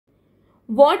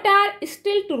What are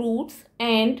stilt roots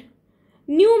and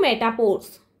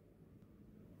pneumatophores?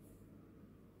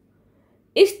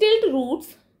 Stilt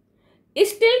roots.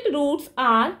 Stilt roots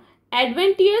are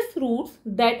adventitious roots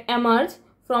that emerge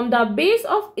from the base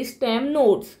of stem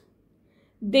nodes.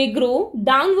 They grow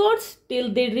downwards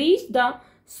till they reach the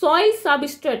soil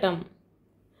substratum.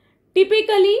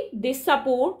 Typically, they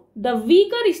support the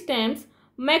weaker stems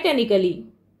mechanically.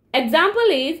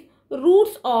 Example is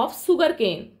roots of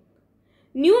sugarcane.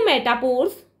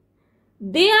 Pneumatophores,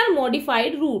 they are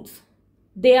modified roots.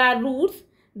 They are roots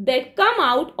that come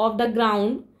out of the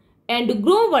ground and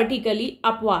grow vertically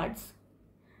upwards.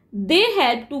 They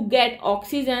help to get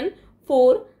oxygen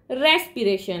for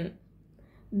respiration.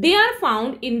 They are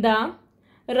found in the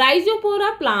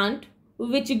Rhizopora plant,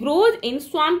 which grows in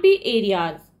swampy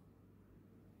areas.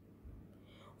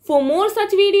 For more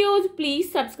such videos, please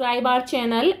subscribe our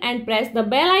channel and press the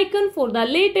bell icon for the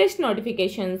latest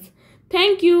notifications.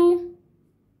 Thank you.